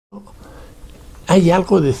Hay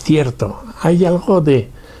algo de cierto, hay algo de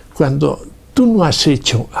cuando tú no has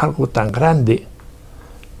hecho algo tan grande,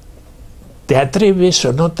 te atreves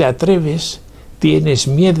o no te atreves, tienes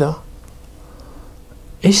miedo.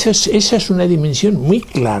 Esa es una dimensión muy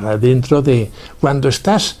clara dentro de cuando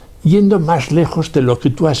estás yendo más lejos de lo que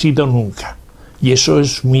tú has ido nunca. Y eso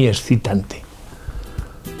es muy excitante.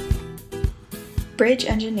 Bridge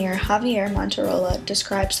engineer Javier Monterola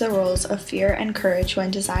describes the roles of fear and courage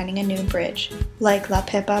when designing a new bridge, like La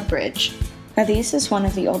Pepa Bridge. Cádiz is one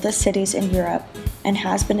of the oldest cities in Europe and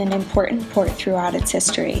has been an important port throughout its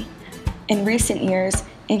history. In recent years,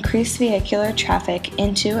 increased vehicular traffic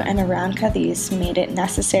into and around Cádiz made it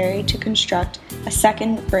necessary to construct a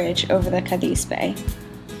second bridge over the Cádiz Bay.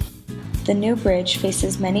 The new bridge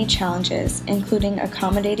faces many challenges, including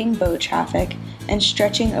accommodating boat traffic and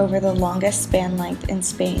stretching over the longest span length in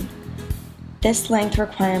Spain. This length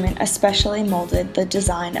requirement especially molded the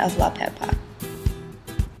design of La Pepa.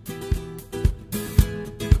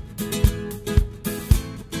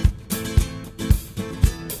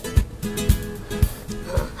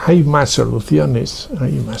 Hay más soluciones,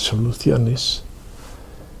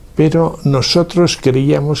 pero nosotros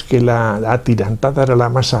creíamos que la atirantada era la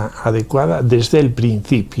más adecuada desde el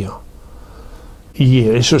principio. Y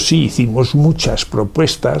eso sí, hicimos muchas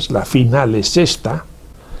propuestas, la final es esta,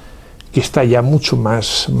 que está ya mucho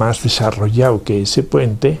más desarrollado que ese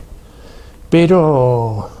puente,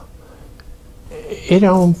 pero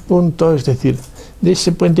era un punto, es decir, de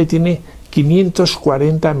ese puente tiene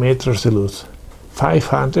 540 metros de luz,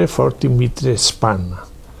 540 meters span.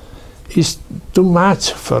 It's too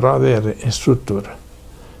much for other structure.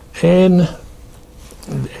 And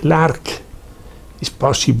el arc is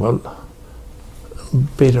possible,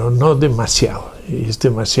 pero no demasiado.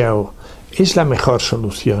 Es la mejor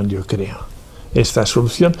solución, yo creo. Esta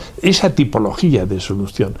solución, esa tipología de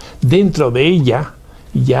solución. Dentro de ella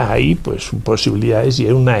ya hay pues posibilidades y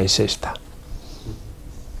una es esta.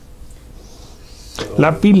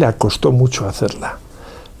 La pila costó mucho hacerla.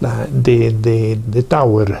 The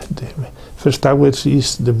tower, the first tower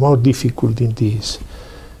is the more difficult in this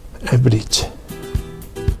bridge.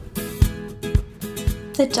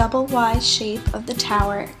 The double-wide shape of the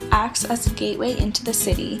tower acts as a gateway into the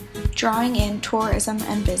city, drawing in tourism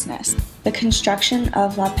and business. The construction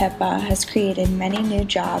of La Pepa has created many new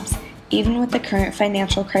jobs, even with the current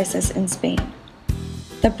financial crisis in Spain.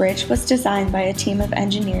 The bridge was designed by a team of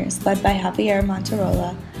engineers led by Javier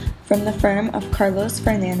Monterola from the firm of Carlos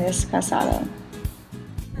Fernandez Casado.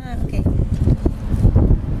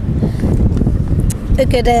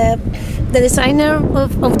 Okay, the designer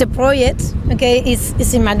of the project, okay,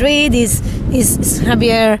 is in Madrid. Is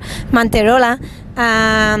Javier Monterola.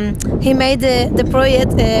 He made the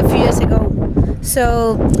project a few years ago.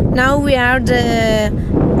 So now we are the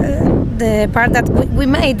part that we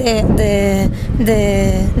made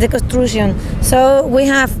the construction. So we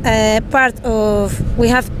have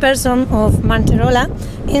person of Monterola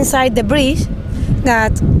inside the bridge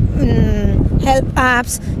that help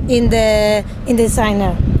us in the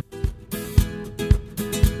designer.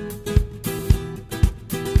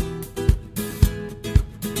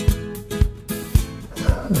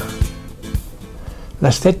 La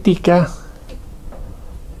estética,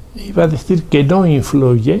 iba a decir que no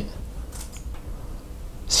influye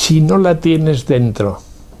si no la tienes dentro.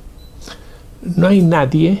 No hay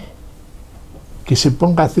nadie que se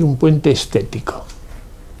ponga a hacer un puente estético.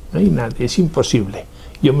 No hay nadie, es imposible.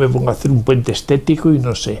 Yo me pongo a hacer un puente estético y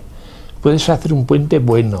no sé. Puedes hacer un puente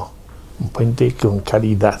bueno, un puente con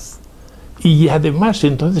calidad. Y además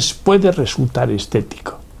entonces puede resultar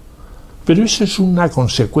estético. Pero eso es una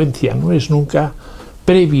consecuencia, no es nunca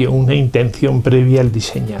previo, una intención previa al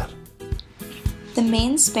diseñar. The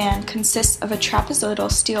main span consists of a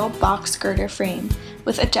trapezoidal steel box girder frame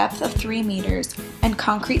with a depth of 3 meters and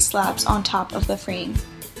concrete slabs on top of the frame.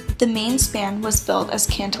 The main span was built as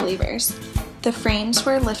cantilevers. The frames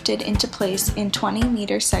were lifted into place in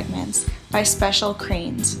 20-meter segments by special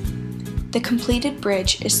cranes. The completed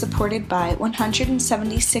bridge is supported by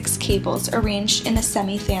 176 cables arranged in a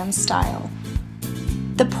semi-fan style.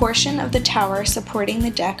 The portion of the tower supporting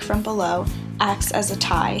the deck from below acts as a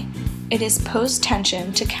tie. It is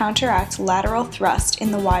post-tension to counteract lateral thrust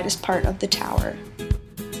in the widest part of the tower.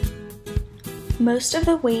 Most of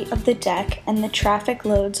the weight of the deck and the traffic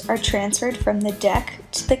loads are transferred from the deck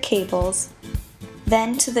to the cables,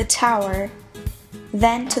 then to the tower,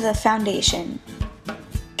 then to the foundation.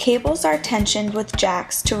 Cables are tensioned with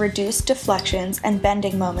jacks to reduce deflections and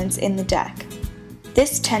bending moments in the deck.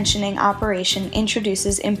 This tensioning operation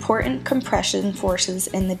introduces important compression forces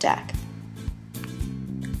in the deck.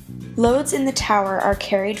 Loads in the tower are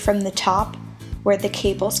carried from the top, where the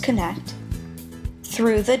cables connect,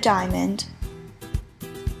 through the diamond,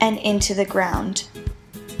 and into the ground.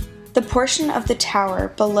 The portion of the tower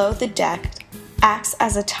below the deck acts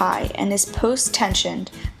as a tie and is post-tensioned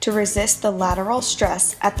to resist the lateral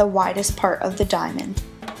stress at the widest part of the diamond.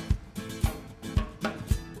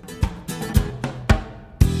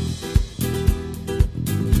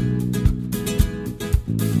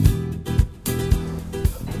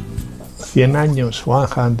 Cien años,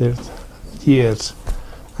 100 years,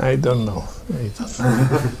 I don't know.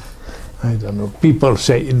 I don't know. People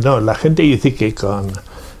say, no, la gente dice que con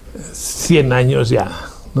 100 años ya,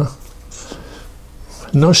 ¿no?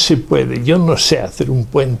 No se puede, yo no sé hacer un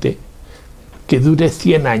puente que dure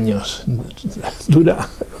 100 años, dura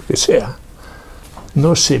lo que sea.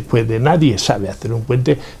 No se puede, nadie sabe hacer un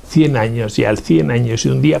puente 100 años y al 100 años y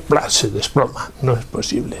un día ¡plá!, se desploma. No es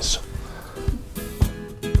posible eso.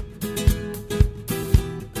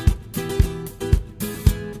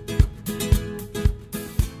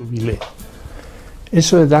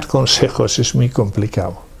 Eso de dar consejos es muy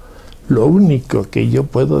complicado. Lo único que yo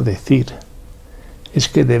puedo decir es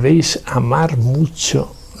que debéis amar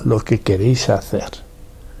mucho lo que queréis hacer.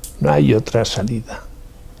 No hay otra salida.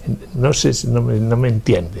 No sé si no me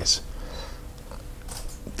entiendes.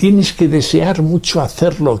 Tienes que desear mucho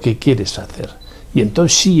hacer lo que quieres hacer. Y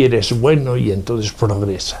entonces sí eres bueno y entonces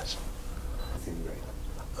progresas.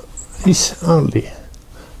 It's only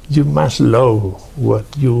you must love what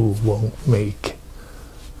you won't make.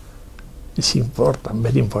 Es importante,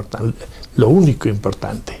 very important. Lo único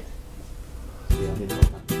importante. Thank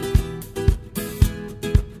you.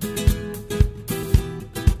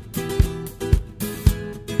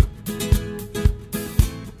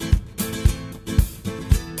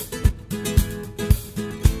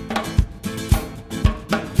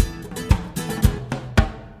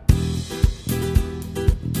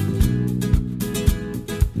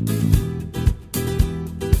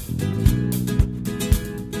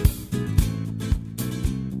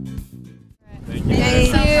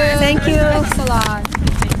 Thanks a lot.